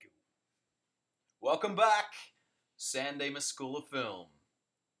Welcome back, Sandeema School of Film.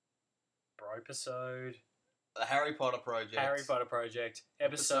 Bro-episode. The Harry Potter Project. Harry Potter Project.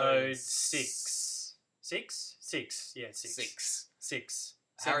 Episode 6. 6? 6. Yeah, 6. 6.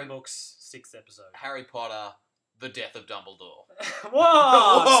 Harry- 7 books, 6th episode. Harry Potter, The Death of Dumbledore.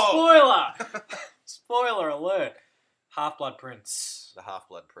 Whoa! Spoiler! Spoiler alert. Half-Blood Prince. The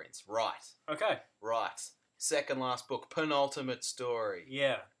Half-Blood Prince. Right. Okay. Second last book, penultimate story.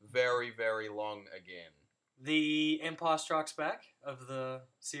 Yeah. Very, very long again. The Empire Strikes Back of the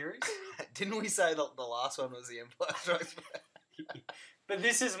series. Didn't we say that the last one was The Empire Strikes Back? But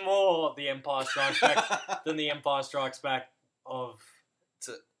this is more The Empire Strikes Back than The Empire Strikes Back of...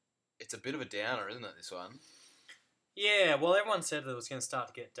 It's a bit of a downer, isn't it, this one? Yeah, well, everyone said that it was going to start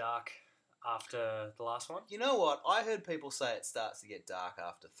to get dark after the last one. You know what? I heard people say it starts to get dark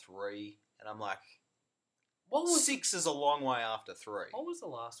after 3, and I'm like, 6 is a long way after 3. What was the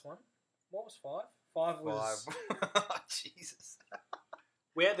last one? What was 5? 5 was... 5. Jesus.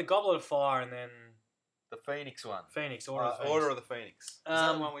 We had the Goblet of Fire and then... The Phoenix one. Order Order of the Phoenix. of the Phoenix. Is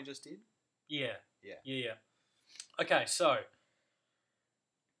that the one we just did? Yeah. Yeah. Okay, so...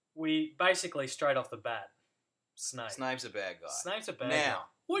 We basically, straight off the bat, Snape. Snape's a bad guy. Snape's a bad guy. Now,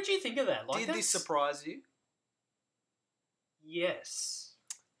 What did you think of that? did this surprise you? Yes.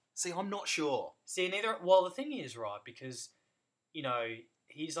 See, I'm not sure. See, neither... Well, the thing is, right, because, you know,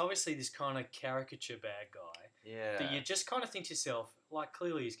 he's obviously this kind of caricature bad guy. Yeah. That you just kind of think to yourself, like,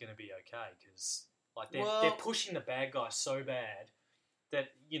 clearly he's going to be okay, because, like, they're Well- pushing the bad guy so bad that,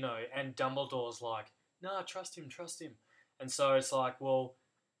 you know, and Dumbledore's like, nah, trust him. And so it's like, well,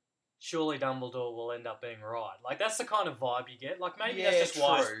 surely Dumbledore will end up being right. Like, that's the kind of vibe you get. Like, maybe that's just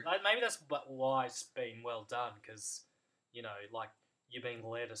why... true. Like, maybe that's why it's been well done, because, you know, like, you're being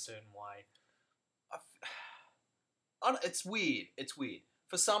led a certain way. It's weird.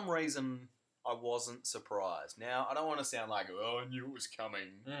 For some reason, I wasn't surprised. Now, I don't want to sound like, oh, I knew it was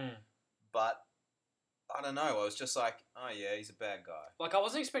coming. But, I don't know. I was just like, oh, yeah, he's a bad guy. Like, I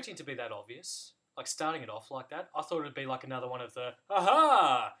wasn't expecting it to be that obvious. Like, starting it off like that. I thought it'd be like another one of the,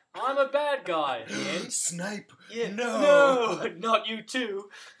 aha, I'm a bad guy at the end. Snape! Yeah. No! No, not you too.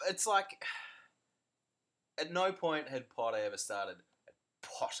 It's like, at no point had Potter ever started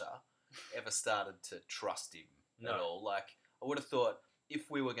to trust him at No. all. Like, I would have thought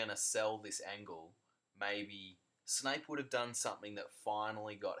if we were going to sell this angle, maybe Snape would have done something that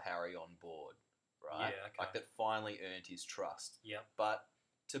finally got Harry on board, right? Yeah, okay. Like, that finally earned his trust. Yep. But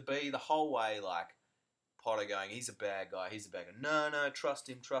to be the whole way, like, Potter going, he's a bad guy. No, trust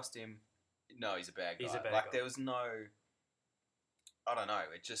him. No, he's a bad guy. He's a bad like, guy. there was no... I don't know.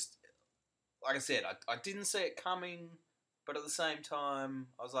 It just... Like I said, I didn't see it coming, but at the same time,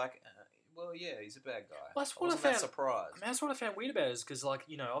 I was like, well, yeah, he's a bad guy. Well, that's I what I wasn't that found- surprised. I mean, that's what I found weird about it, is because, like,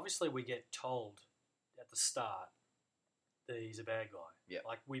 you know, obviously we get told at the start that he's a bad guy. Yeah.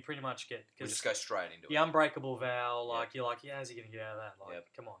 Like, we pretty much get... We 'cause just go straight into the it. unbreakable vow, like, you're like, yeah, how's he going to get out of that? Like, Yep.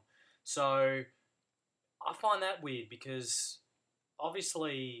 come on. So, I find that weird because,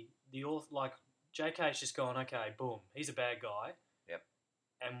 obviously, the author, like, JK's just gone, okay, boom, he's a bad guy. Yep.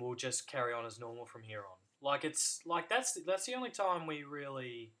 And we'll just carry on as normal from here on. Like, it's, like, that's the only time we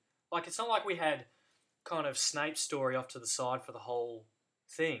really, like, it's not like we had kind of Snape's story off to the side for the whole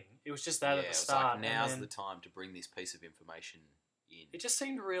thing. It was just that at the it was start. like, and now's then the time to bring this piece of information in. it just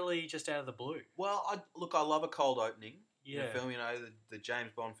seemed really just out of the blue. Well, I love a cold opening. Yeah. In a film, you know, the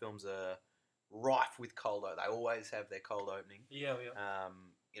James Bond films are rife with cold opening. They always have their cold opening. Yeah.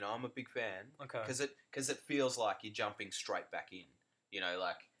 You know, I'm a big fan. Okay. Because it feels like you're jumping straight back in. You know,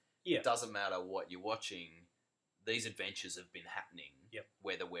 like, Yeah. it doesn't matter what you're watching. These adventures have been happening, Yep.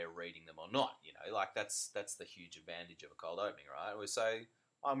 whether we're reading them or not. You know, like that's the huge advantage of a cold opening, right? So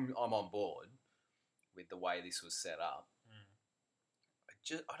I'm on board with the way this was set up.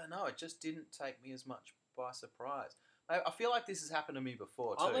 I don't know. It just didn't take me as much by surprise. I feel like this has happened to me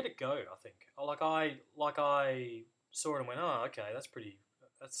before too. I let it go. I think. I saw it and went, oh, okay, that's pretty.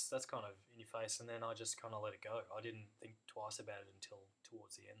 That's kind of in your face, and then I just kind of let it go. I didn't think twice about it until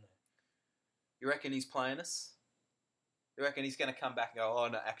towards the end there. You reckon he's playing us? You reckon he's going to come back and go, oh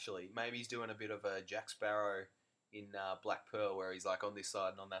no, actually, maybe he's doing a bit of a Jack Sparrow in Black Pearl, where he's like on this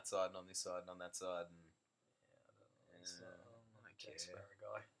side and on that side and on this side and on that side, and I'm not a Jack Sparrow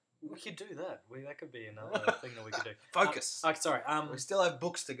guy. We could do that. That could be another thing that we could do. Focus. Sorry. We still have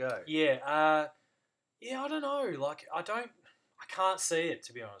books to go. Yeah. I don't know. Like, I can't see it,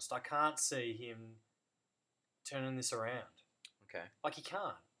 to be honest. I can't see him turning this around. Okay. Like, he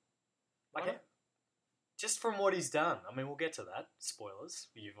can't. Like, Why not? just from what he's done. I mean, we'll get to that. Spoilers.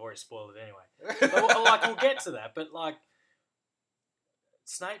 You've already spoiled it anyway. But, we'll get to that. But, like,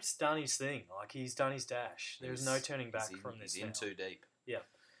 Snape's done his thing. Like, he's done his dash. There's no turning back from this. He's in too deep. Yeah.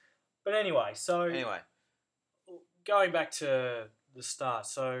 But anyway, going back to the start,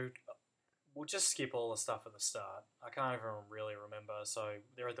 so we'll just skip all the stuff at the start. I can't even really remember. So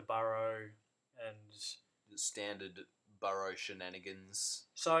they're at the Burrow, and the standard Burrow shenanigans.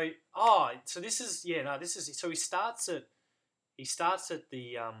 So this is so he starts at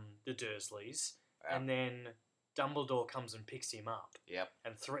the Dursleys, and then Dumbledore comes and picks him up. Yep.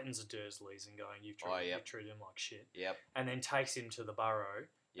 And threatens the Dursleys and going, you've treated him like shit. Yep. And then takes him to the Burrow.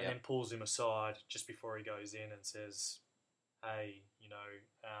 Yep. And then pulls him aside just before he goes in and says, hey, he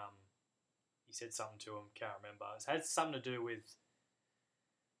said something to him, can't remember. It had something to do with...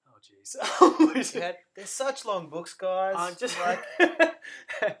 Oh, jeez. They're such long books, guys.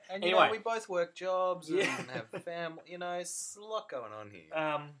 And, anyway, we both work jobs and have family. It's a lot going on here.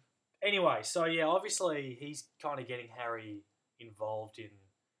 Anyway, so, obviously he's kind of getting Harry involved in...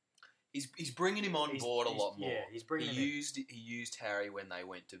 He's bringing him on board a lot more. Yeah, he's bringing him He used Harry when they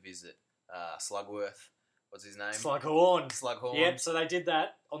went to visit Slugworth. What's his name? Slughorn. Slughorn. Yep, so they did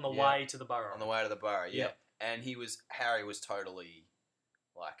that on the way to the Burrow. On the way to the Burrow, yeah. Yep. And Harry was totally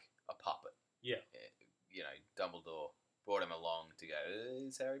like a puppet. Yeah. Dumbledore brought him along to go,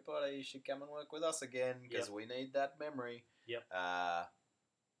 it's Harry Potter, you should come and work with us again because we need that memory. Yep.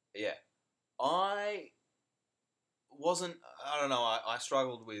 Yeah. I don't know, I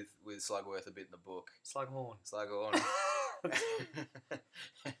struggled with Slugworth a bit in the book. Slughorn.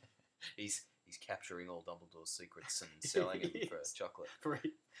 He's capturing all Dumbledore's secrets and selling them for chocolate.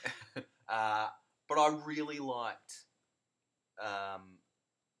 Right. But I really liked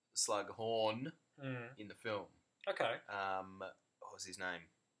Slughorn in the film. Okay. What was his name?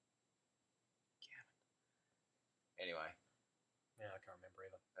 Anyway. Yeah, I can't remember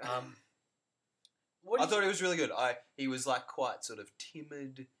either. I thought he was really good. He was like quite sort of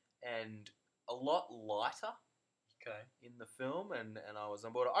timid and a lot lighter. Okay. In the film, and I was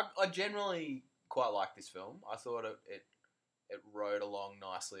on board. I generally quite liked this film. I thought it rode along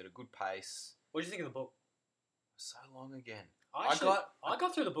nicely at a good pace. What did you think of the book? So long again. I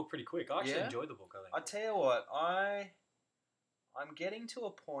got through the book pretty quick. I actually enjoyed the book, I think. I tell you what, I'm getting to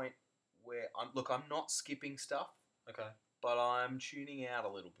a point where I'm not skipping stuff. Okay. But I'm tuning out a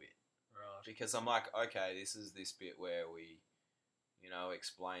little bit. Right. Because I'm like, okay, this is this bit where we,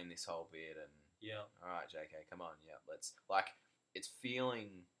 explain this whole bit and yeah. All right, JK, come on. Yeah, it's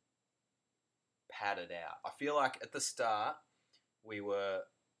feeling padded out. I feel like at the start we were,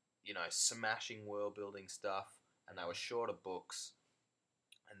 smashing world building stuff and they were shorter books.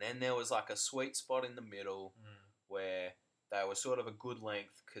 And then there was like a sweet spot in the middle where they were sort of a good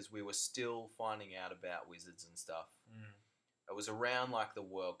length because we were still finding out about wizards and stuff. It was around like the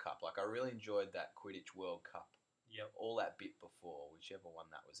World Cup. Like I really enjoyed that Quidditch World Cup. Yep. All that bit before, whichever one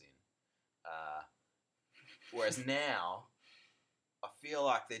that was in. Whereas now, I feel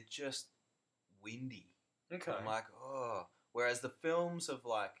like they're just windy. Okay. I'm like, oh. Whereas the films have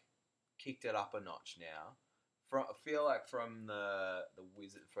like kicked it up a notch now. I feel like from the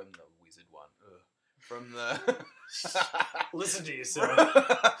wizard one. From the listen to yourself.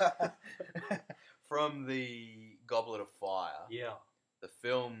 From the Goblet of Fire. Yeah. The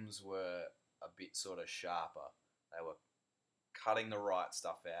films were a bit sort of sharper. They were cutting the right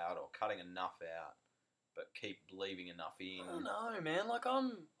stuff out or cutting enough out, but keep leaving enough in. I don't know, man. Like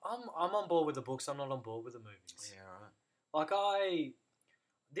I'm on board with the books. I'm not on board with the movies. Yeah, right. Like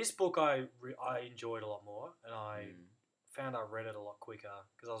this book I enjoyed a lot more, and I found I read it a lot quicker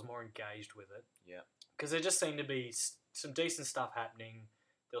because I was more engaged with it. Yeah. Because there just seemed to be some decent stuff happening.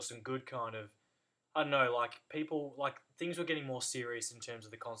 There was some good kind of, I don't know, like people, like things were getting more serious in terms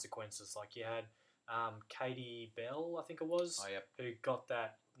of the consequences. Like you had Katie Bell, I think it was, who got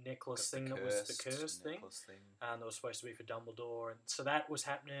that necklace thing that was the curse thing. That was supposed to be for Dumbledore. And so that was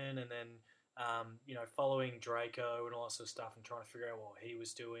happening, and then, following Draco and all that sort of stuff and trying to figure out what he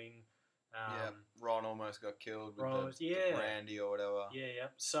was doing. Ron almost got killed with the brandy or whatever. Yeah.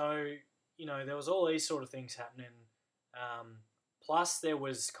 So, there was all these sort of things happening. Plus, there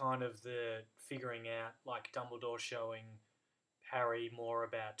was kind of the figuring out, like Dumbledore showing Harry more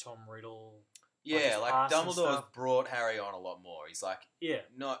about Tom Riddle. Yeah, like Dumbledore's brought Harry on a lot more. He's like,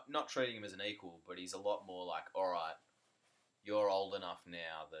 not treating him as an equal, but he's a lot more like, all right, you're old enough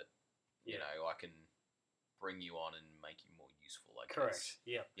now that I can bring you on and make you more useful. Like correct.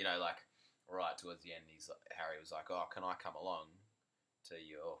 Yeah. Right towards the end, Harry was like, oh, can I come along to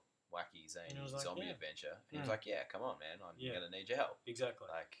your wacky zany zombie adventure? And he was like, yeah, come on, man, I'm going to need your help. Exactly.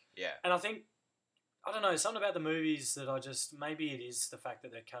 And I think, I don't know, something about the movies that maybe it is the fact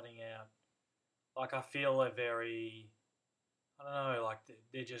that they're cutting out. Like, I feel they're very, I don't know, like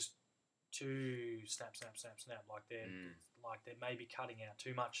they're just too snap. Like they're maybe cutting out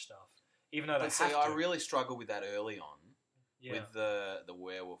too much stuff, even though they But have see, to. I really struggled with that early on Yeah. with the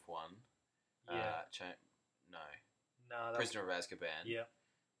werewolf one. Yeah. No, Prisoner of Azkaban. Yeah.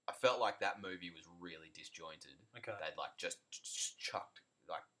 I felt like that movie was really disjointed. Okay. They'd like just chucked,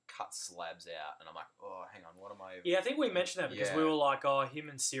 like cut slabs out, and I'm like, oh, hang on, what am I? Yeah, I think we mentioned that because we were like, oh, him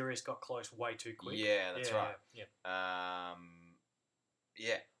and Sirius got close way too quick. Yeah, that's right. Yeah.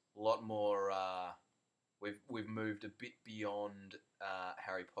 Yeah, a lot more. We've moved a bit beyond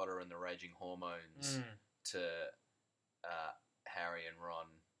Harry Potter and the Raging Hormones to Harry and Ron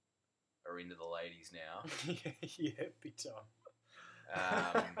are into the ladies now. Yeah, big time.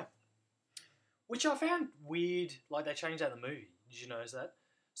 Which I found weird. Like they changed that in the movie. Did you notice that?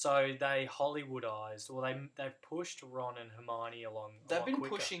 So they Hollywoodized, or they've pushed Ron and Hermione along. They've been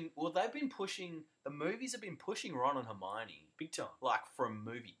quicker. pushing. Well, they've been pushing. The movies have been pushing Ron and Hermione big time. like from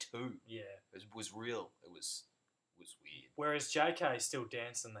movie 2. Yeah, it was real. It was weird. Whereas JK is still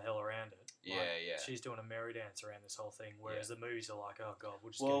dancing the hell around it. Yeah, like, yeah. She's doing a merry dance around this whole thing. Whereas the movies are like, oh god,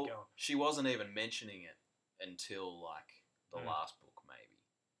 we'll just get Well, it going. she wasn't even mentioning it until like the last book, maybe.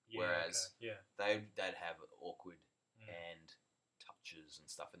 Yeah, Whereas okay. they'd have awkward hand touches and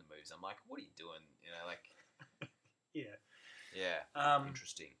stuff in the movies. I'm like, what are you doing? You know, like. Yeah.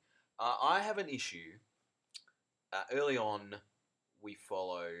 Interesting. I have an issue. Early on, we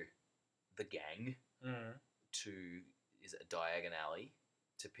follow the gang to Diagon Alley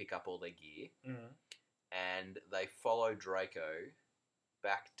to pick up all their gear, and they follow Draco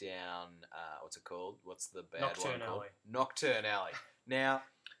back down. What's it called? What's the bad Nocturne one called? Alley. Nocturne Alley. Now,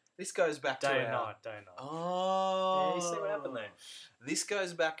 this goes back to Day and night. Oh, Yeah, you see what happened there. This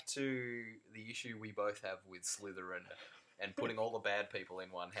goes back to the issue we both have with Slytherin and putting all the bad people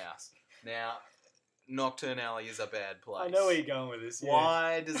in one house. Now, Nocturne Alley is a bad place. I know where you're going with this. Yeah.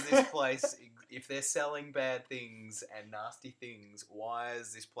 Why does this place, if they're selling bad things and nasty things, why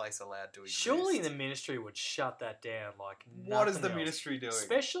is this place allowed to exist? Surely the Ministry would shut that down like nothing What is the else. Ministry doing?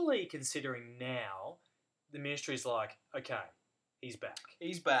 Especially considering now, the Ministry's like, okay, he's back.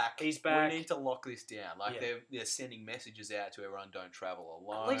 He's back. He's back. We need to lock this down. Like Yeah. they're sending messages out to everyone: don't travel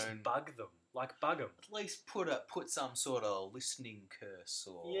alone. At least bug them. Like, bug them. At least put some sort of listening curse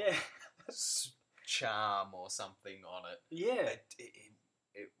or Yeah. charm or something on it. Yeah.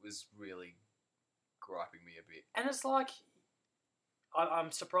 It was really griping me a bit. And it's like,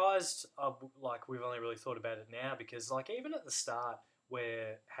 I'm surprised, like, we've only really thought about it now because, like, even at the start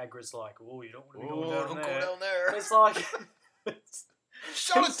where Hagrid's like, oh, you don't want to be going down don't there. go down there. It's like...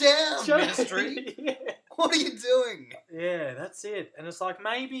 Shut it down, Ministry. Yeah. What are you doing? Yeah, that's it. And it's like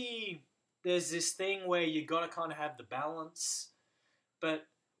maybe there's this thing where you got to kind of have the balance, but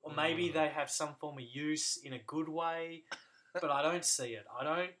or maybe they have some form of use in a good way, but I don't see it.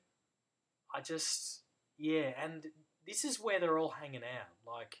 And this is where they're all hanging out.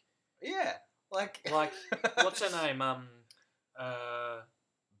 Yeah, like what's her name?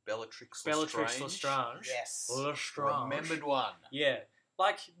 Bellatrix Lestrange. Yes. Lestrange. Remembered one. Yeah.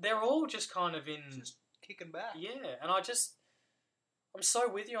 Like, they're all just kind of in... Just kicking back. Yeah, and I'm so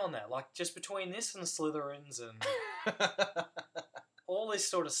with you on that. Like, just between this and the Slytherins and all this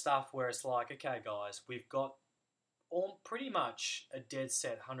sort of stuff where it's like, okay, guys, we've got pretty much a dead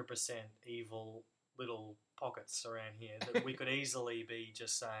set 100% evil little pockets around here that we could easily be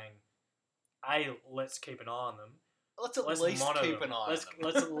just saying, A, let's keep an eye on them. Let's at least keep an eye on them.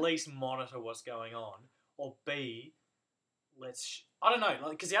 Let's at least monitor what's going on. Or B, I don't know,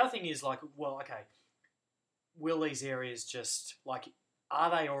 because the other thing is, like, well, okay, will these areas just, like, are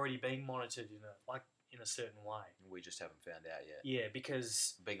they already being monitored in a certain way? We just haven't found out yet. Yeah,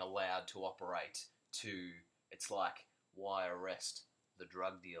 because... Being allowed to operate it's like, why arrest the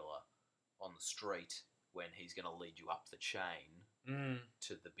drug dealer on the street when he's going to lead you up the chain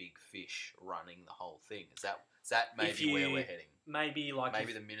to the big fish running the whole thing? Is that maybe where we're heading? Maybe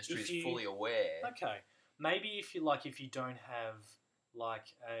the Ministry is fully aware. Okay. Maybe if you don't have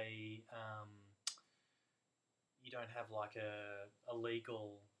a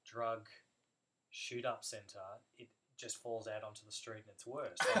legal drug shoot up centre, it just falls out onto the street and it's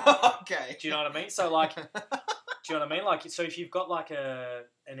worse. Okay. Do you know what I mean? So do you know what I mean? Like, so if you've got like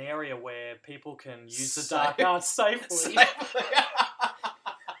an area where people can use the dark arts safely,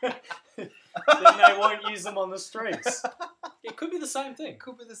 then they won't use them on the streets. It could be the same thing.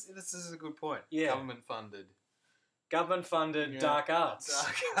 Could be this. This is a good point. Yeah. Government funded Dark arts.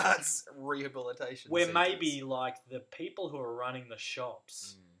 Dark arts rehabilitation. Where centres. maybe like the people who are running the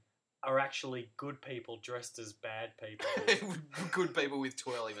shops are actually good people dressed as bad people. Good people with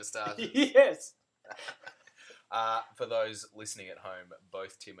twirly moustaches. Yes. For those listening at home,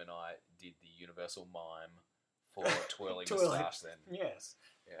 both Tim and I did the universal mime for twirling moustache then. Yes.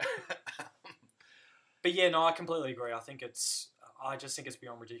 Yeah. But yeah, no, I completely agree. I just think it's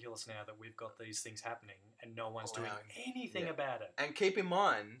beyond ridiculous now that we've got these things happening and no one's doing anything about it. And keep in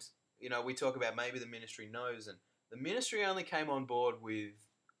mind, we talk about maybe the ministry knows, and the ministry only came on board with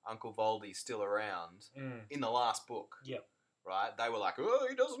Uncle Voldy still around in the last book. Yep. Right? They were like, oh,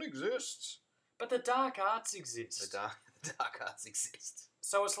 he doesn't exist. But the dark arts exist. The dark arts exist.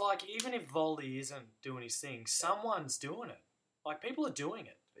 So it's like, even if Voldy isn't doing his thing, someone's doing it. Like, people are doing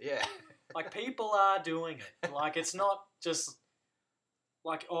it. Yeah. Like, people are doing it. Like, it's not just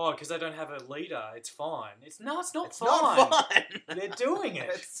like, oh, because they don't have a leader, it's fine. It's not fine. Not fine. They're doing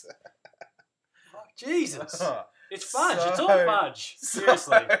it. Jesus. It's fudge. So- it's all fudge.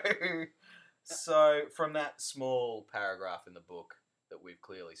 Seriously. So, from that small paragraph in the book that we've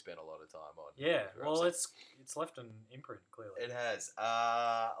clearly spent a lot of time on. Yeah. we're Well, upset. it's left an imprint, clearly. It has.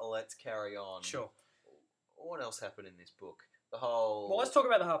 Let's carry on. Sure. What else happened in this book? The whole... Well, let's talk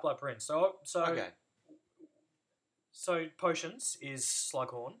about the Half-Blood Prince. So Okay. So Potions is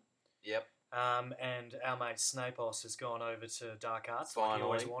Slughorn. Yep. And our mate Snapos has gone over to Dark Arts like he Finally.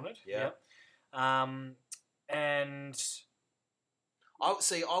 always wanted. Yeah. Yep. And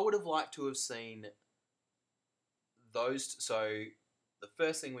I would have liked to have seen those... So, the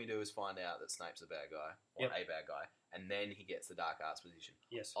first thing we do is find out that Snape's a bad guy, or Yep. a bad guy, and then he gets the Dark Arts position.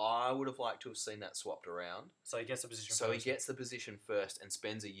 yes, I would have liked to have seen that swapped around. so he gets the position. So he first. gets the position first and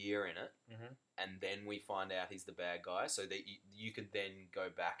spends a year in it, Mhm. and then we find out he's the bad guy, so that you could then go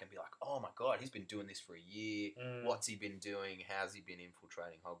back and be like, oh my god, he's been doing this for a year. Mm. What's he been doing? How's he been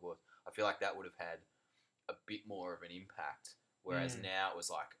infiltrating Hogwarts? I feel like that would have had a bit more of an impact. Whereas Mm. now it was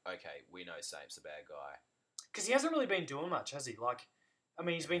like, okay, we know Snape's the bad guy. Because he hasn't really been doing much, has he? Like, I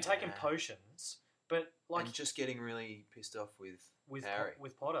mean, he's been taking Yeah. potions, but like And just getting really pissed off with with Harry.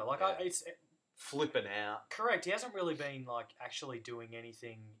 with Potter, like Yeah. it's flipping out. correct. He hasn't really been like actually doing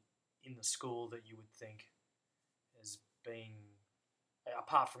anything in the school that you would think has been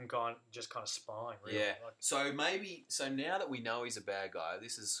apart from going just kind of spying. Really. Yeah. Like, So now that we know he's a bad guy,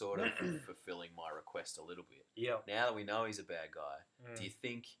 this is sort of fulfilling my request a little bit. yeah. Now that we know he's a bad guy, Mm. do you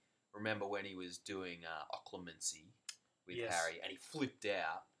think, remember when he was doing occlumency with Yes. Harry and he flipped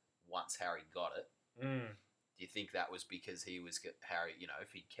out once Harry got it? Mm. Do you think that was because he was, Harry,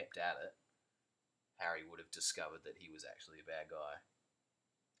 if he'd kept at it, Harry would have discovered that he was actually a bad guy?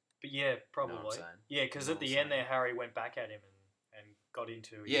 But yeah, probably. what I'm saying? Yeah, because You know at what the I'm end there, Harry went back at him and got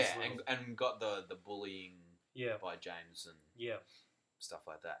into his Yeah, little- and got the bullying yeah, by James and yeah. stuff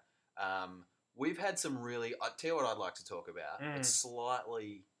like that. We've had some really... I'll tell you what I'd like to talk about. Mm. It's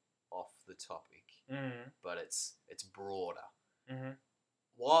slightly off the topic, Mm. but it's broader. Mm-hmm.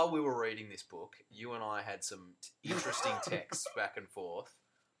 While we were reading this book, you and I had some interesting texts back and forth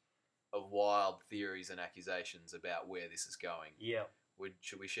of wild theories and accusations about where this is going. Yeah.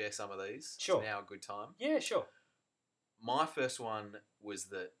 Should we share some of these? Sure. Is now a good time? Yeah, sure. My first one was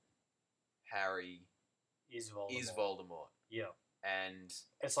that Harry Is Voldemort. is Voldemort. Yeah. And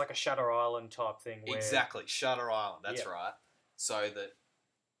It's like a Shutter Island type thing where... exactly, Shutter Island, that's Yeah. right. So that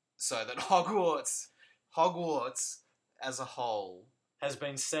Hogwarts as a whole has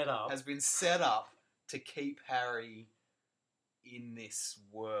been set up. has been set up to keep Harry in this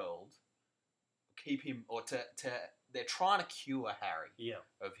world, keep him, or to they're trying to cure Harry Yeah.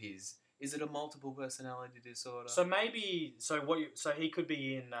 of his. Is it a multiple personality disorder? So maybe... So he could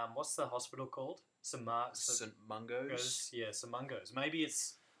be in... what's the hospital called? St. Mungo's, Yeah, Samungos. Maybe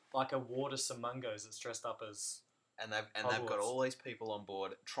it's like a ward of Samungos that's dressed up as... and they've got Hogwarts. all these people on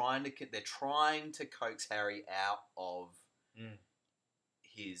board they're trying to coax Harry out of Mm.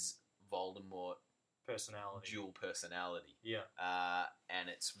 his Voldemort personality. dual personality. Yeah. And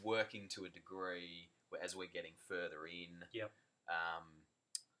it's working to a degree as we're getting further in. Yep.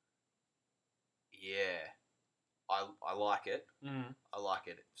 Yeah, I like it. Mm. I like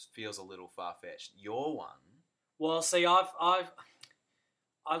it. It feels a little far fetched. Your one, Well, see, my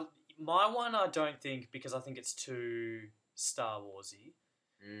one I don't think, because I think it's too Star Warsy.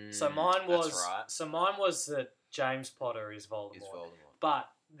 So mine was that's right. So mine was that James Potter is Voldemort. Is Voldemort. But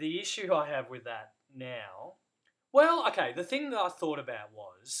the issue I have with that now, well, okay, the thing that I thought about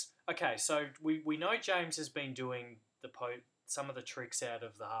was, okay, so we know James has been doing some of the tricks out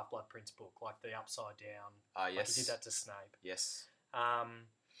of the Half-Blood Prince book, like the upside down. Yes. Like he did that to Snape. Yes.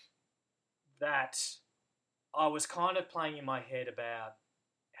 That I was kind of playing in my head about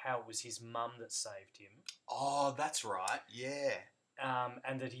how it was his mum that saved him, Oh, that's right. Yeah.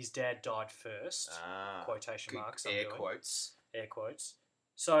 and that his dad died first. Quotation marks. I'm Air doing. quotes. Air quotes.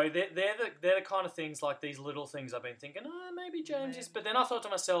 So they're the kind of things, like these little things I've been thinking, maybe James is. But then I thought to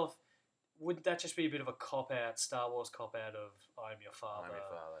myself, wouldn't that just be a bit of a cop-out, Star Wars cop-out of I Am Your Father? I'm Your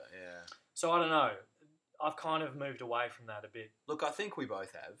Father, yeah. So I don't know. I've kind of moved away from that a bit. Look, I think we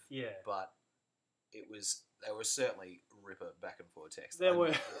both have. Yeah. But they were certainly ripper back and forth texts. There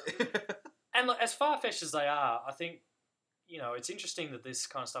were. And look, as far-fetched as they are, I think, it's interesting that this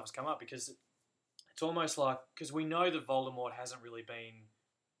kind of stuff has come up because it's almost like, because we know that Voldemort hasn't really been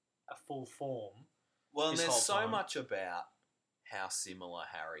a full form. Well, and this there's whole so time. much about how similar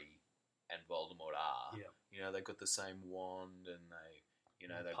Harry and Voldemort are. Yeah. They've got the same wand and they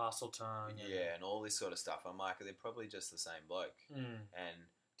Parcel tongue. and all this sort of stuff. I'm like, they're probably just the same bloke. And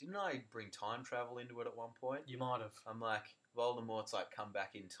didn't I bring time travel into it at one point? You might have. I'm like, Voldemort's like come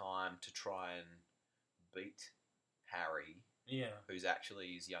back in time to try and beat Harry, who's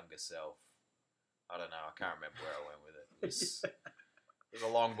actually his younger self. I don't know. I can't remember where I went with it. It was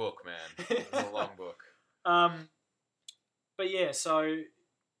a long book, man. It was a long book. But yeah, so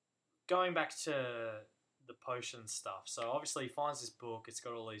going back to the potion stuff. So obviously he finds this book. It's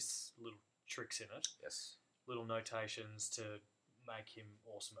got all these little tricks in it. Yes. Little notations to make him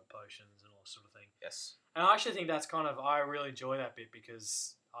awesome at potions and all that sort of thing. Yes. And I actually think that's I really enjoy that bit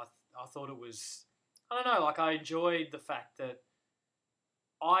because I thought it was, I don't know, like I enjoyed the fact that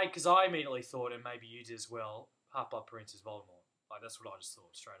because I immediately thought, and maybe you did as well, Half-Blood Prince is Voldemort. Like that's what I just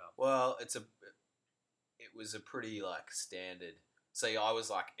thought straight up. Well, it was a pretty like standard. See, I was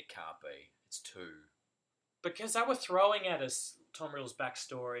like, it can't be. It's two. Because they were throwing at us Tom Riddle's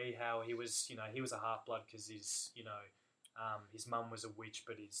backstory, how he was, he was a half-blood because his mum was a witch,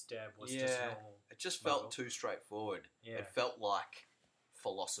 but his dad was just normal. It just felt too straightforward. Yeah. It felt like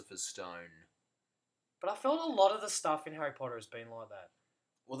Philosopher's Stone. But I felt a lot of the stuff in Harry Potter has been like that.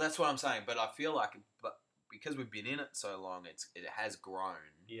 Well, that's what I'm saying. But I feel like, because we've been in it so long, it has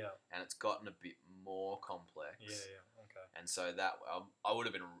grown. Yeah. And it's gotten a bit more complex. Yeah. Okay. And so that I would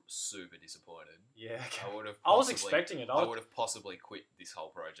have been super disappointed. Yeah. Okay. I was expecting it. I would have possibly quit this whole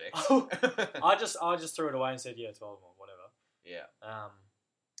project. I just threw it away and said, yeah, it's Voldemort, whatever. Yeah.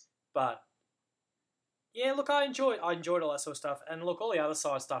 But yeah, look, I enjoyed all that sort of stuff, and look, all the other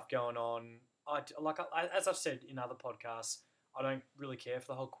side stuff going on. As I've said in other podcasts, I don't really care for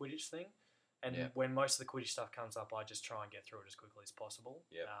the whole Quidditch thing. And when most of the Quidditch stuff comes up, I just try and get through it as quickly as possible.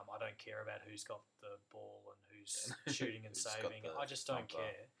 Yep. I don't care about who's got the ball and who's shooting and saving. I just don't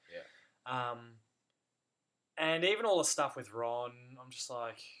care. Yeah. And even all the stuff with Ron, I'm just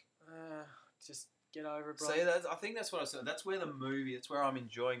like, just get over it, bro. See, I think that's what I said. That's where that's where I'm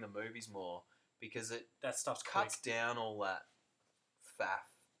enjoying the movies more because that stuff's cuts quick. down all that faff.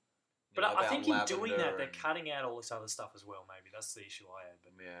 But I think in doing that, they're cutting out all this other stuff as well. Maybe that's the issue I had.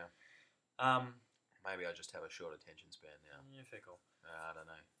 But maybe I just have a short attention span now. Yeah, fair call. I don't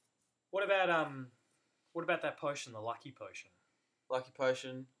know. What about that potion, the Lucky Potion? Lucky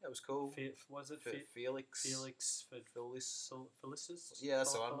Potion, that was cool. Was it Felix? Felicis? Yeah,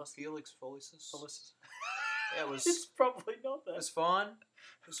 that's the one. Felix Felicis. Yeah, it was. It's probably not that. It was fine.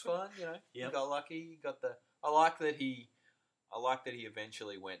 It was fine. You got lucky. You got the. I like that he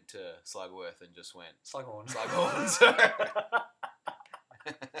eventually went to Slugworth and just went Slughorn.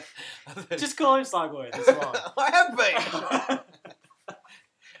 Just call him Slugworth. It's fine. I have been.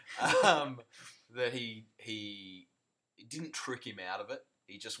 That he didn't trick him out of it.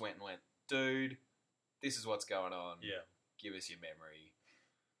 He just went, dude, this is what's going on. Yeah. Give us your memory.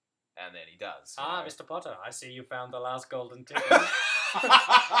 And then he does. Mr. Potter, I see you found the last golden ticket.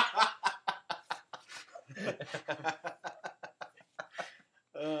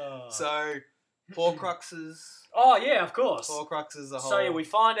 So, Horcruxes. Oh, yeah, of course. Horcruxes are whole... So, yeah, we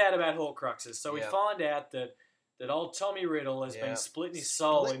find out about Horcruxes. So, we find out that old Tommy Riddle has been splitting his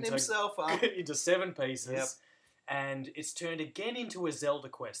soul into 7 pieces. Yep. And it's turned again into a Zelda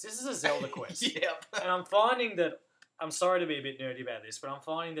quest. This is a Zelda quest. Yep. And I'm finding that, I'm sorry to be a bit nerdy about this, but I'm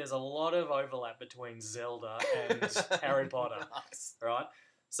finding there's a lot of overlap between Zelda and Harry Potter. Nice. Right?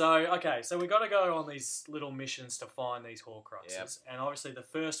 So we got to go on these little missions to find these Horcruxes. Yep. And obviously the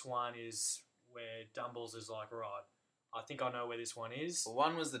first one is where Dumbles is like, right, I think I know where this one is. Well,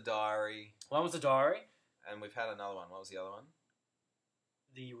 one was the diary. And we've had another one. What was the other one?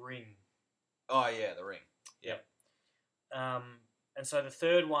 The ring. Oh, yeah, the ring. Yep. And so the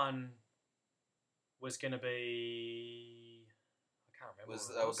third one was going to be... I can't remember.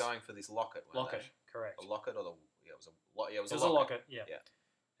 They were going for this locket, weren't Locket, correct. A locket or the... Yeah, it was a locket. It was locket. a locket, yeah.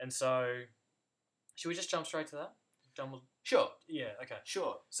 And so, should we just jump straight to that? Sure. Yeah, okay.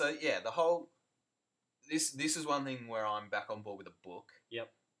 Sure. So, yeah, the whole... This is one thing where I'm back on board with the book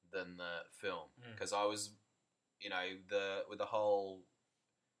Yep. than the film. Because I was, with the whole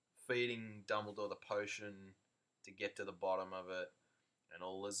feeding Dumbledore the potion to get to the bottom of it, and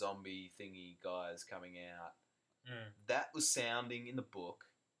all the zombie thingy guys coming out. That was sounding in the book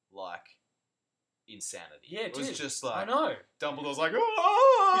like insanity. Yeah, it was dude. just like I know. Dumbledore's like,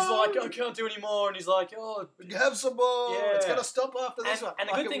 oh, He's like, I can't do any more, and he's like, oh, have some more. Yeah. It's gonna stop after this one. And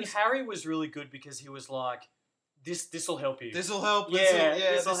the Like, good thing, Harry was really good because he was like, this will help you. This will help. Yeah,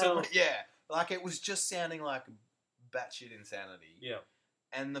 This'll help. Yeah, like it was just sounding like batshit insanity. Yeah.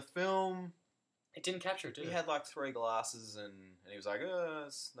 And the film, It didn't capture it, did he it? had like 3 glasses, and he was like, oh,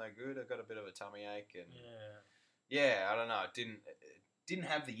 it's no good. I got a bit of a tummy ache, and yeah, I don't know. It didn't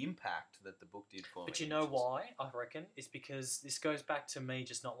have the impact that the book did for me. But you know why, I reckon? It's because this goes back to me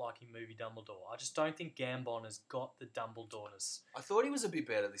just not liking movie Dumbledore. I just don't think Gambon has got the Dumbledore-ness. I thought he was a bit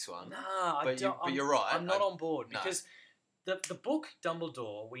better this one. Nah, but you're right. I'm not on board no. because the book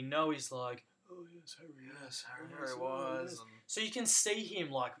Dumbledore, we know is like, oh yes, Harry. Yes, Harry was. Yes. So you can see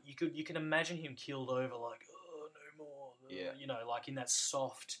him like you can imagine him keeled over like, oh no more. Yeah. You know, like in that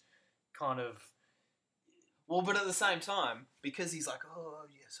soft kind of. Well, but at the same time, because he's like, oh,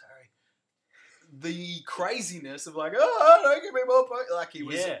 yes, Harry, the craziness of like, oh, don't give me more poke. Like, he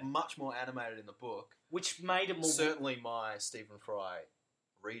was much more animated in the book. Which made it more... Certainly my Stephen Fry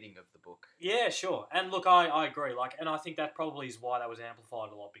reading of the book. Yeah, sure. And look, I agree. Like, and I think that probably is why that was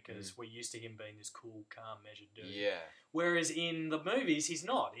amplified a lot, because we're used to him being this cool, calm, measured dude. Yeah. Whereas in the movies, he's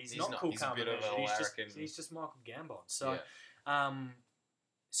not. He's not cool, calm, and measured. He's just Michael Gambon.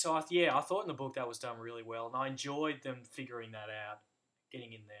 So, I thought in the book that was done really well, and I enjoyed them figuring that out,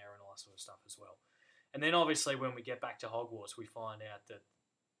 getting in there and all that sort of stuff as well. And then obviously when we get back to Hogwarts, we find out that,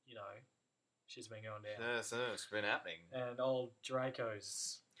 you know, shit's been going down. Yes, it's been happening. And old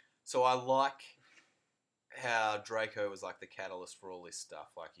Draco's... So I like how Draco was like the catalyst for all this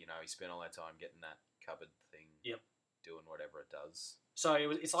stuff. Like, you know, he spent all that time getting that cupboard thing, doing whatever it does. So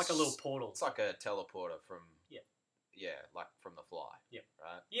it's like a little portal. It's like a teleporter from... Yeah, like from The Fly. Yep.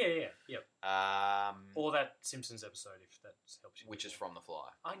 Right? Yeah. Or that Simpsons episode, if that helps you. Which is from The Fly.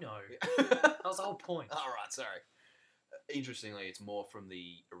 I know. That was the whole point. All right, sorry. Interestingly, it's more from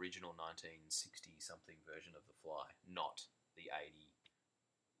the original 1960-something version of The Fly, not the 80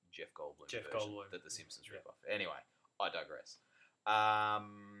 Jeff Goldblum version that The Simpsons rip off. Anyway, I digress.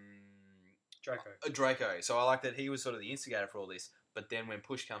 Draco. So I like that he was sort of the instigator for all this, but then when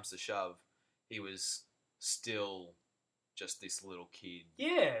push comes to shove, he was still just this little kid.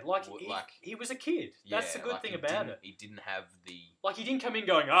 Yeah, he was a kid. That's the good thing about it. He didn't have the... Like, he didn't come in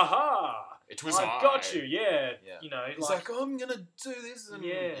going, aha! It was I got you, yeah. You know, he's like, I'm going to do this.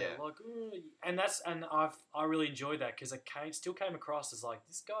 And, and I really enjoyed that because it still came across as like,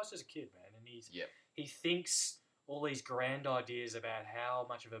 this guy's just a kid, man. And he thinks all these grand ideas about how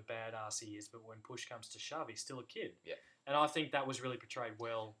much of a badass he is, but when push comes to shove, he's still a kid. Yeah. And I think that was really portrayed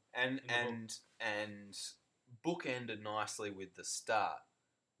well. And bookended nicely with the start,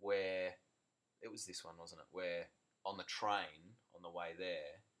 where it was this one, wasn't it? Where on the train on the way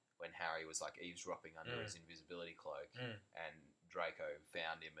there, when Harry was like eavesdropping under his invisibility cloak, and Draco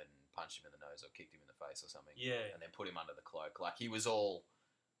found him and punched him in the nose or kicked him in the face or something, and then put him under the cloak. Like, he was all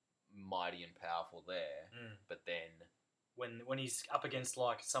mighty and powerful there, but then when he's up against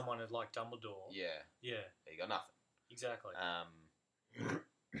like someone like Dumbledore, he got nothing. Exactly.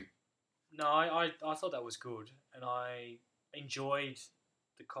 No, I thought that was good, and I enjoyed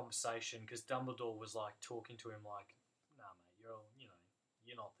the conversation because Dumbledore was like talking to him like, "Nah, mate,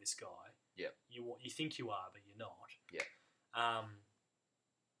 you're not this guy. Yeah. You think you are, but you're not." Yeah.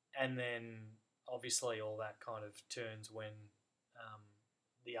 And then obviously all that kind of turns when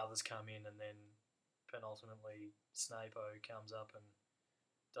the others come in, and then penultimately Snape'o comes up and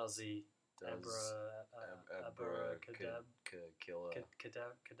does the Cadabra.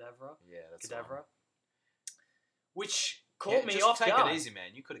 Yeah, that's Cadabra. Which caught me off guard. Take it easy,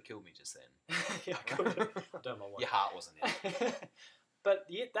 man. You could have killed me just then. Yeah, I could have. I don't know why. Your heart wasn't in it. But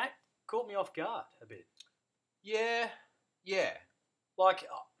yeah, that caught me off guard a bit. Yeah. Like,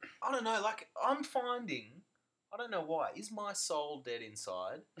 I don't know. Like, I'm finding, I don't know why. Is my soul dead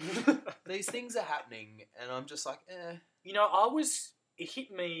inside? These things are happening, and I'm just like, eh. You know, it hit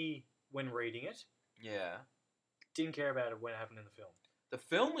me when reading it. Yeah. Didn't care about it when it happened in the film. The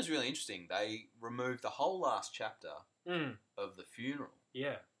film was really interesting. They removed the whole last chapter of the funeral.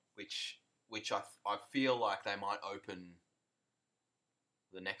 Yeah. Which I feel like they might open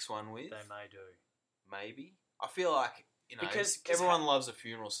the next one with. They may do. Maybe. I feel like, you know, because everyone loves a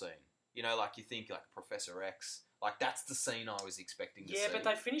funeral scene. You know, like, you think like Professor X. Like, that's the scene I was expecting to see. Yeah, but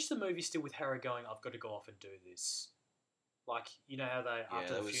they finished the movie still with Harry going, I've got to go off and do this. Like, you know how they,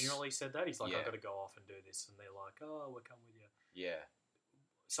 after the funeral he said that? He's like, I've got to go off and do this. And they're like, oh, we'll come with you. Yeah.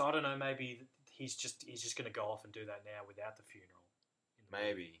 So I don't know. Maybe he's just going to go off and do that now without the funeral. in the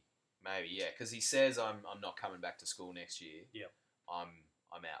movie. Maybe, yeah. Because he says, "I'm not coming back to school next year. Yep.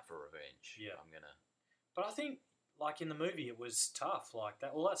 I'm out for revenge. Yeah. I'm gonna." But I think, like in the movie, it was tough. Like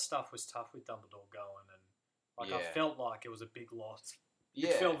that, all that stuff was tough with Dumbledore going, and like I Yeah. felt like it was a big loss.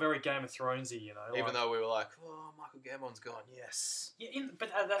 Yeah. It felt very Game of Thronesy, you know. Even like, though we were like, "Oh, Michael Gambon's gone." Yes. yeah, but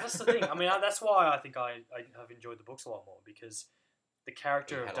that's the thing. I mean, that's why I think I have enjoyed the books a lot more because the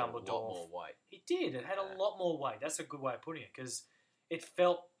character He of had Dumbledore. a lot more weight. It did. It had Yeah. a lot more weight. That's a good way of putting it because it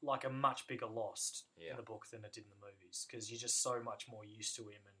felt like a much bigger loss Yeah. in the book than it did in the movies because you're just so much more used to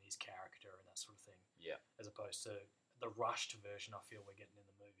him and his character and that sort of thing. Yeah. As opposed to the rushed version I feel we're getting in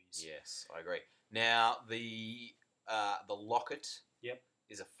the movies. Yes, I agree. Now the locket. Yep.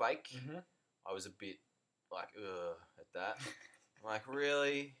 Is a fake. Mm-hmm. I was a bit like, ugh, at that. I'm like,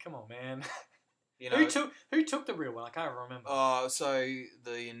 really? Come on, man. You know. Who took the real one? I can't remember. Oh, so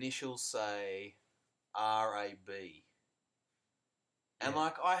the initials say RAB. And Yeah.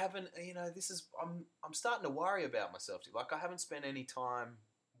 like I haven't, I'm starting to worry about myself. Like I haven't spent any time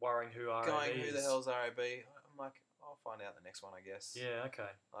Worrying who RAB going, is. who the hell's RAB? I'm like, I'll find out the next one, I guess. Yeah, okay.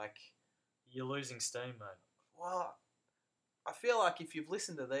 Like, You're losing steam, mate. well, I feel like if you've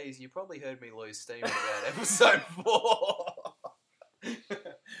listened to these, you probably heard me lose steam at about episode 4.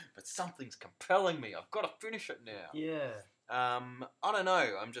 But something's compelling me. I've got to finish it now. Yeah. I don't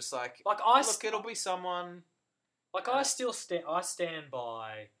know. I'm just like, Like look, it'll be someone. Like I still stand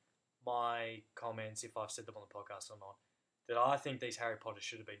by my comments if I've said them on the podcast or not. That I think these Harry Potter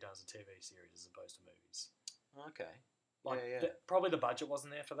should have been done as a TV series as opposed to movies. Okay. Like yeah. probably the budget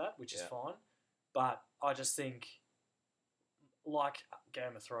wasn't there for that, which is Yeah. fine. But I just think, like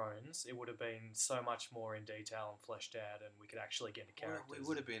Game of Thrones, it would have been so much more in detail and fleshed out, and we could actually get into characters. We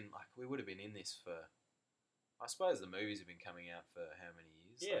would have been in this for. I suppose the movies have been coming out for how many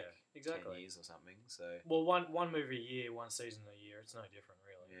years? Yeah, like exactly. 10 years or something. So. Well, one movie a year, one season a year. It's no different,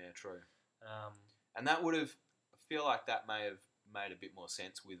 really. Yeah, true. Um, And that would have. I feel like that may have made a bit more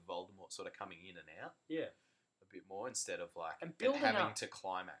sense with Voldemort sort of coming in and out yeah. a bit more instead of like And it building having up- to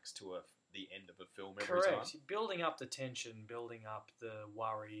climax to the end of a film every Correct. time. Building up the tension, building up the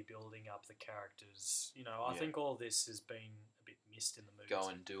worry, building up the characters. You know, I Yeah. think all this has been a bit missed in the movies. Go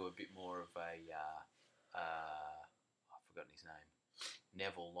and do a bit more of a I've forgotten his name.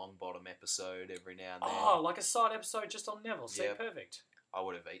 Neville Longbottom episode every now and then. Oh, like a side episode just on Neville. See, Yep. perfect. I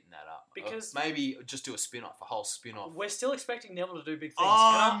would have eaten that up. Because- maybe just do a whole spin-off. We're still expecting Neville to do big things.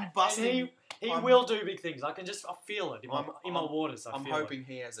 Oh, And I'm busting- And he I'm- will do big things. I feel it in my I'm- waters. I'm feel hoping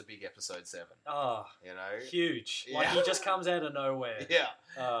he has a big episode 7. it. Oh, You know? huge. Yeah. Like he just comes out of nowhere. Yeah.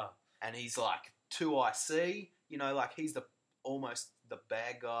 Oh, And he's like 2IC, you know, like he's almost the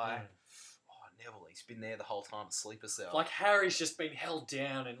bad guy. Mm. Oh, Neville, he's been there the whole time, a sleeper cell. like Harry's just been held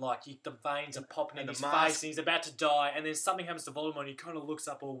down and like the veins are popping in And his the mask- face and he's about to die and then something happens to Voldemort and he kind of looks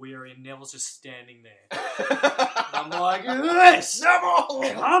up all weary and Neville's just standing there. I'm like, yes! Neville!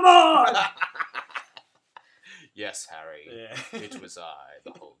 Come on! Yes, Harry. Yeah. It was I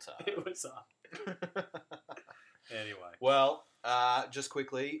the whole time. It was Anyway. Well, just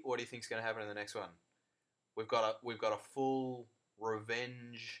quickly, what do you think's going to happen in the next one? We've got a full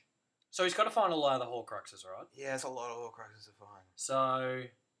revenge. So he's got to find all the Horcruxes, right? Yeah, there's a lot of Horcruxes to find. So...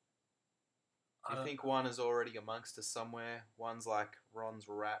 Do you think one is already amongst us somewhere? One's like Ron's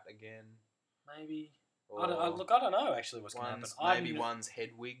rat again. Maybe... Or I don't know actually what's going to happen. Maybe one's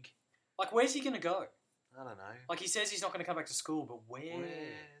Hedwig. Like, where's he going to go? I don't know. Like, he says he's not going to come back to school, but where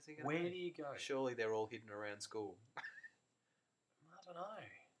is he gonna where go? do you go? Surely they're all hidden around school. I don't know.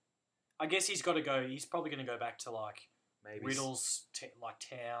 I guess he's got to go. He's probably going to go back to, like, Maybe Riddle's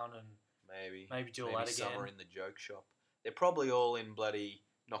town and maybe do all that again. Summer in the joke shop. They're probably all in bloody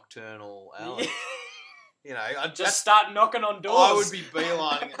Nocturnal Alley. You know, Just start knocking on doors. I would be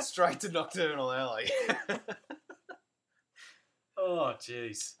beelining it straight to Nocturnal Alley. Oh,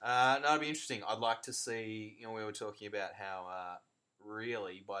 jeez. No, it'd be interesting. I'd like to see. You know, we were talking about how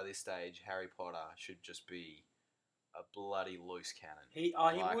really by this stage Harry Potter should just be a bloody loose cannon. He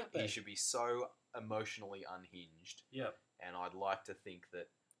would be. He should be so emotionally unhinged. Yeah. And I'd like to think that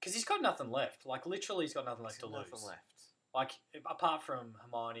Because he's got nothing left. Like, literally, he's got nothing left to lose. nothing left. Like, apart from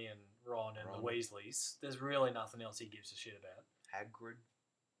Hermione and Ron and Ron. the Weasleys, there's really nothing else he gives a shit about. Hagrid,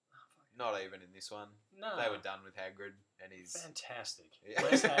 Oh, fuck. not even in this one. No. They were done with Hagrid and his. Fantastic. Yeah.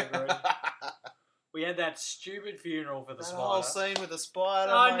 Less Hagrid. We had that stupid funeral for the That spider. whole scene with the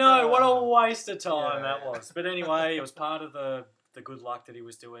spider. I my know, God. what a waste of time Yeah. that was. But anyway, it was part of the good luck that he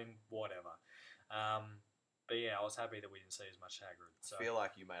was doing, whatever. But yeah, I was happy that we didn't see as much Hagrid. So. I feel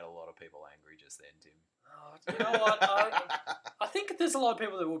like you made a lot of people angry just then, Tim. Oh, you know what? I think there's a lot of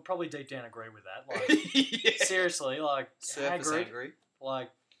people that would probably deep down agree with that. Like, Yeah. Seriously, like Surface Hagrid, angry. like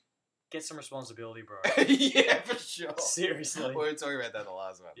get some responsibility, bro. Yeah, for sure. Seriously. We were talking about that in the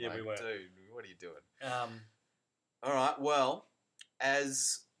last one. Yeah, like, we were. Dude, what are you doing? Um, All right. Well,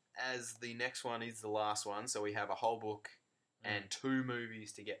 as the next one is the last one, so we have a whole book and 2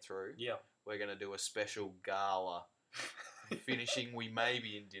 movies to get through. yeah. We're going to do a special gala finishing. We may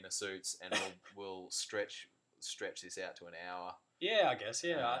be in dinner suits, and we'll stretch this out to an hour. Yeah, I guess.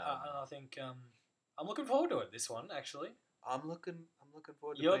 Yeah, I think I'm looking forward to it. This one, actually. I'm looking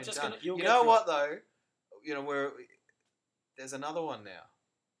forward to You're being just done. gonna. You'll You get know through what it. though? You know there's another one now.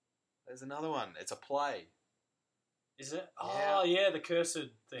 There's another one. It's a play. Is it? Yeah. Oh, yeah, the cursed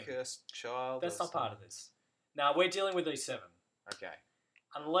thing. Cursed Child. That's or not part of something. this. Now we're dealing with these 7, Okay.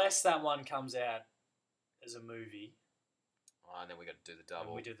 unless that one comes out as a movie. Oh, and then we got to do the double.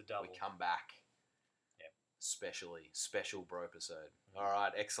 And we do the double. We come back. Yep. Special bro episode. All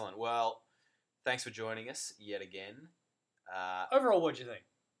right, excellent. Well, thanks for joining us yet again. Overall, what do you think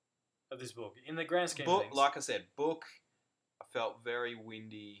of this book in the grand scheme of Book, things? like I said, book. I felt very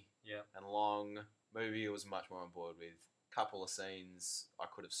windy Yeah. and long. Movie, I was much more on board with. Couple of scenes I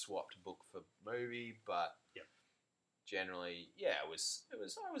could have swapped book for movie, but Yep. generally, yeah, I was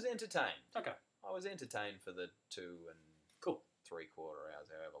entertained. Okay. I was entertained for the 2 and Cool. 3/4 hours,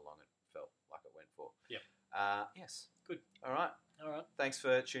 however long it felt like it went for. Yep. Yes. Good. All right. All right. Thanks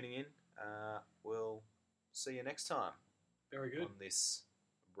for tuning in. We'll see you next time Very good. on this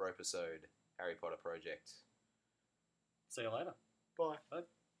Rope episode Harry Potter project. See you later. Bye. Bye.